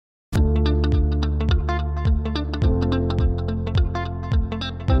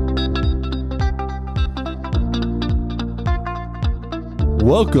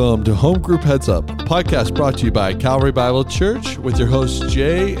Welcome to Home Group Heads Up, a podcast brought to you by Calvary Bible Church with your hosts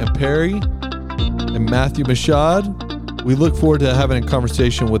Jay and Perry and Matthew Mashad. We look forward to having a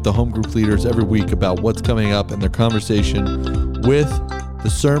conversation with the home group leaders every week about what's coming up in their conversation with the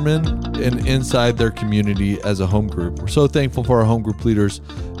sermon and inside their community as a home group. We're so thankful for our home group leaders.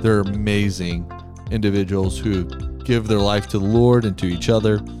 They're amazing individuals who give their life to the Lord and to each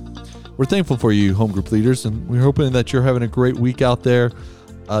other. We're thankful for you, home group leaders, and we're hoping that you're having a great week out there.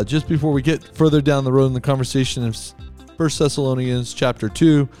 Just before we get further down the road in the conversation of 1 Thessalonians chapter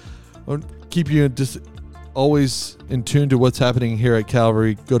 2, I'll keep you just always in tune to what's happening here at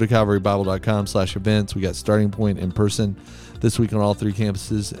Calvary. Go to calvarybible.com/events. We got Starting Point in person this week on all three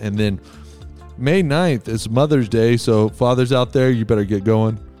campuses. And then May 9th is Mother's Day, so fathers out there, you better get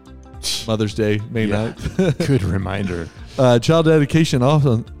going. Mother's Day, May 9th. Good reminder. Child dedication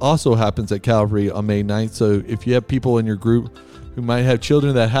also happens at Calvary on May 9th. So if you have people in your group who might have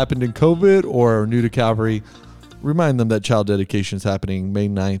children that happened in COVID or are new to Calvary, remind them that child dedication is happening May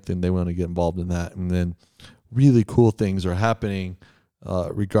 9th and they want to get involved in that. And then really cool things are happening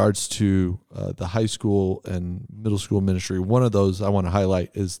regards to the high school and middle school ministry. One of those I want to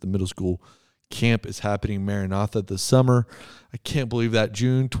highlight is the middle school camp is happening Maranatha this summer. I can't believe that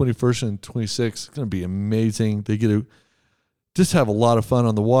June 21st and 26th. It's going to be amazing. They get to just have a lot of fun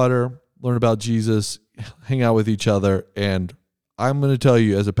on the water, learn about Jesus, hang out with each other. And I'm going to tell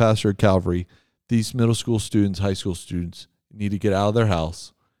you, as a pastor at Calvary, these middle school students, high school students need to get out of their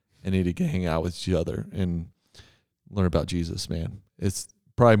house and need to hang out with each other and learn about Jesus, man. It's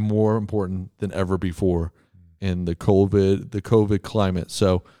probably more important than ever before in the COVID climate.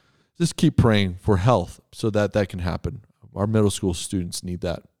 So just keep praying for health so that that can happen. Our middle school students need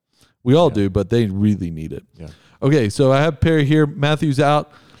that. We all do, but they really need it. Yeah. Okay, so I have Perry here. Matthew's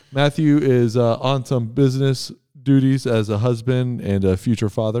out. Matthew is on some business duties as a husband and a future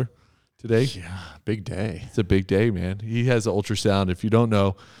father today. Yeah, big day. It's a big day, man. He has an ultrasound, if you don't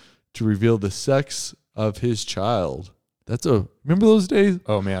know, to reveal the sex of his child. Remember those days?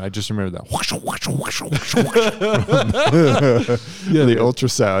 Oh, man, I just remember that. Yeah, the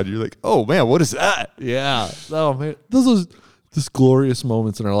ultrasound. You're like, oh, man, what is that? Yeah. Oh, man. Those are just glorious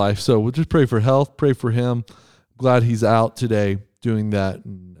moments in our life. So we'll just pray for health, pray for him. Glad he's out today doing that.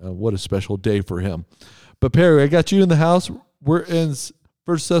 And, what a special day for him. But Perry, I got you in the house. We're in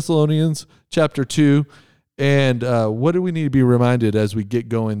 1 Thessalonians chapter 2. And what do we need to be reminded as we get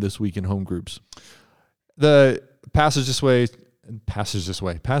going this week in home groups? The passage this week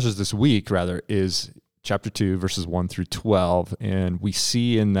is chapter 2, verses 1 through 12. And we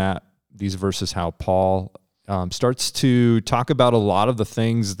see in these verses how Paul starts to talk about a lot of the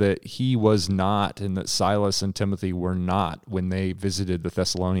things that he was not and that Silas and Timothy were not when they visited the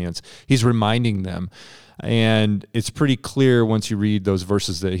Thessalonians. He's reminding them. And it's pretty clear once you read those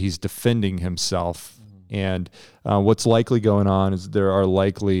verses that he's defending himself. And what's likely going on is there are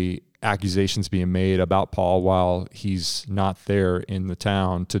likely accusations being made about Paul while he's not there in the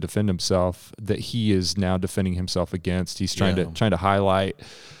town to defend himself that he is now defending himself against. He's trying to highlight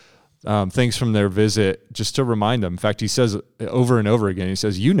things from their visit just to remind them. In fact, he says over and over again, he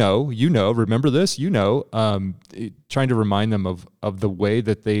says, remember this, trying to remind them of the way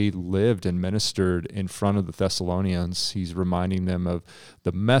that they lived and ministered in front of the Thessalonians. He's reminding them of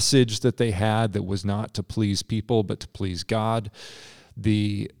the message that they had that was not to please people, but to please God.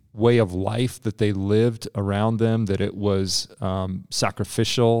 The way of life that they lived around them, that it was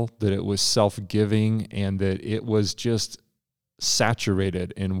sacrificial, that it was self-giving, and that it was just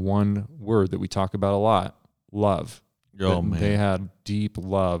saturated in one word that we talk about a lot, love. Oh, man. They had deep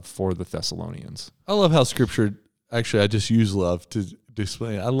love for the Thessalonians. I love how Scripture, actually I just use love to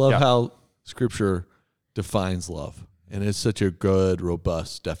explain it. I love how Scripture defines love. And it's such a good,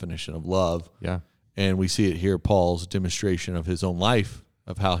 robust definition of love. Yeah. And we see it here, Paul's demonstration of his own life,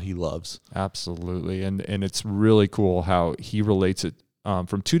 of how he loves. Absolutely. And it's really cool how he relates it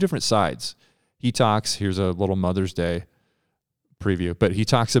from two different sides. He talks, here's a little Mother's Day preview, but he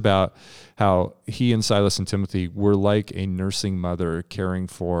talks about how he and Silas and Timothy were like a nursing mother caring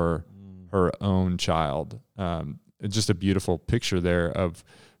for her own child. Just a beautiful picture there of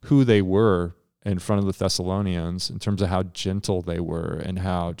who they were in front of the Thessalonians in terms of how gentle they were and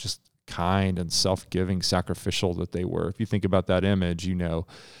how just kind and self-giving, sacrificial that they were. If you think about that image,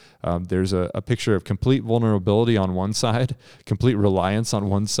 there's a picture of complete vulnerability on one side, complete reliance on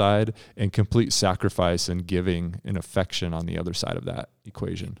one side, and complete sacrifice and giving and affection on the other side of that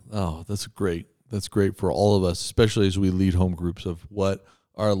equation. Oh, that's great. That's great for all of us, especially as we lead home groups, of what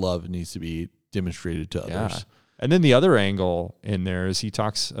our love needs to be demonstrated to others. And then the other angle in there is he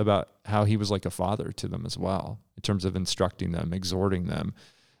talks about how he was like a father to them as well, in terms of instructing them, exhorting them,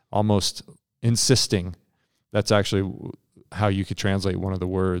 almost insisting. That's actually how you could translate one of the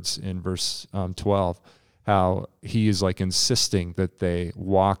words in verse 12, how he is like insisting that they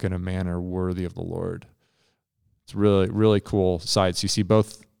walk in a manner worthy of the Lord. It's really, really cool sides. You see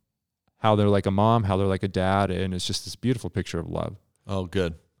both how they're like a mom, how they're like a dad, and it's just this beautiful picture of love. Oh,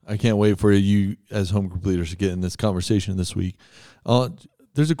 good. I can't wait for you as home group leaders to get in this conversation this week.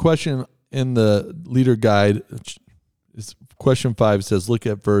 There's a question in the leader guide. It's question 5 says, look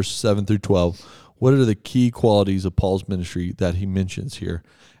at verse 7 through 12. What are the key qualities of Paul's ministry that he mentions here?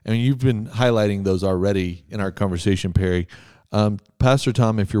 And you've been highlighting those already in our conversation, Perry. Pastor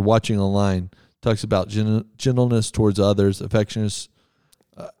Tom, if you're watching online, talks about gentleness towards others, affectionately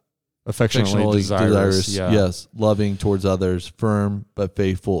desirous, yes, loving towards others, firm but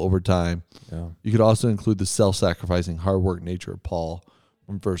faithful over time. Yeah. You could also include the self-sacrificing, hard work nature of Paul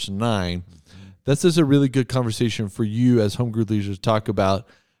from verse 9. That's just a really good conversation for you as home group leaders to talk about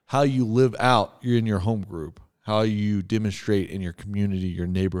how you live out in your home group, how you demonstrate in your community, your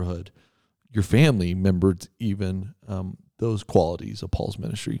neighborhood, your family members, even those qualities of Paul's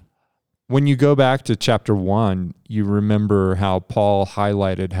ministry. When you go back to chapter 1, you remember how Paul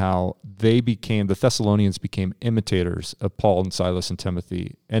highlighted how the Thessalonians became imitators of Paul and Silas and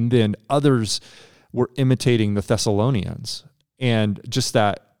Timothy. And then others were imitating the Thessalonians. And just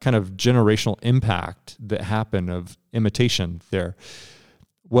that kind of generational impact that happened of imitation there.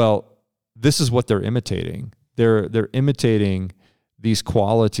 Well, this is what they're imitating. They're imitating these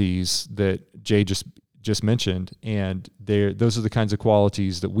qualities that Jay just mentioned, and those are the kinds of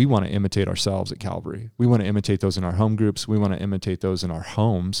qualities that we want to imitate ourselves at Calvary. We want to imitate those in our home groups. We want to imitate those in our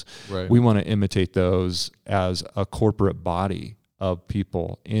homes. Right. We want to imitate those as a corporate body of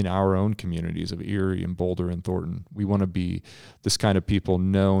people in our own communities of Erie and Boulder and Thornton. We want to be this kind of people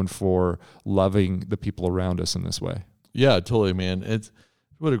known for loving the people around us in this way. Yeah, totally, man.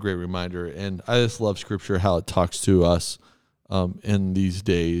 What a great reminder. And I just love Scripture, how it talks to us in these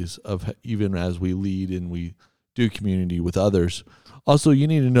days of even as we lead and we do community with others. Also, you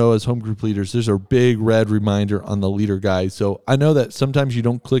need to know as home group leaders, there's a big red reminder on the leader guide. So I know that sometimes you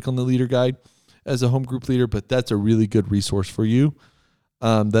don't click on the leader guide as a home group leader, but that's a really good resource for you.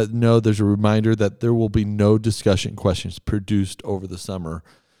 There's a reminder that there will be no discussion questions produced over the summer.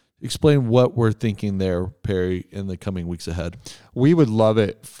 Explain what we're thinking there, Perry, in the coming weeks ahead. We would love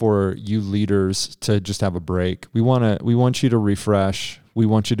it for you leaders to just have a break. We want you to refresh. We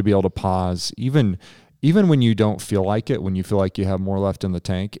want you to be able to pause. Even when you don't feel like it, when you feel like you have more left in the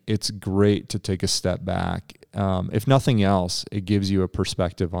tank, it's great to take a step back. If nothing else, it gives you a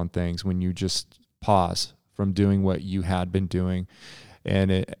perspective on things when you just pause from doing what you had been doing, and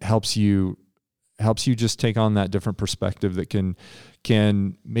it helps you just take on that different perspective that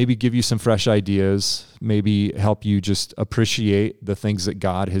can maybe give you some fresh ideas, maybe help you just appreciate the things that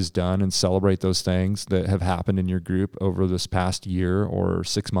God has done and celebrate those things that have happened in your group over this past year or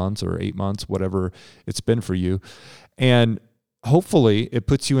 6 months or 8 months, whatever it's been for you. And hopefully it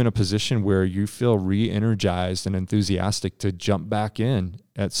puts you in a position where you feel re-energized and enthusiastic to jump back in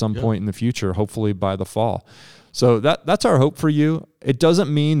at some point in the future, hopefully by the fall. So that's our hope for you. It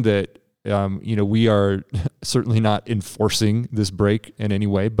doesn't mean that we are certainly not enforcing this break in any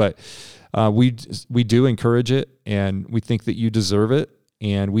way, but we do encourage it, and we think that you deserve it,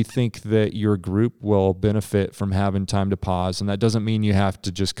 and we think that your group will benefit from having time to pause. And that doesn't mean you have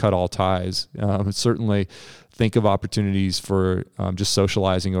to just cut all ties. Certainly, think of opportunities for just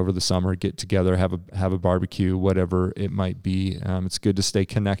socializing over the summer, get together, have a barbecue, whatever it might be. It's good to stay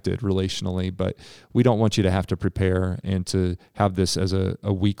connected relationally, but we don't want you to have to prepare and to have this as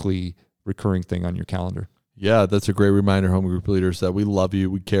a weekly recurring thing on your calendar. Yeah, that's a great reminder, home group leaders, that we love you,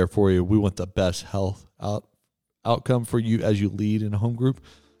 we care for you, we want the best health outcome for you as you lead in a home group.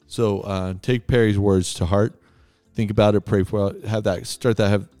 So take Perry's words to heart. Think about it, pray for it, start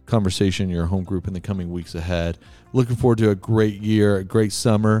that conversation in your home group in the coming weeks ahead. Looking forward to a great year, a great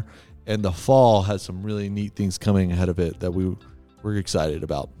summer, and the fall has some really neat things coming ahead of it that we're excited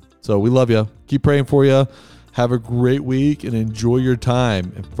about. So we love you. Keep praying for you. Have a great week and enjoy your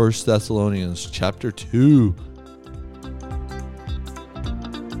time in 1 Thessalonians chapter 2.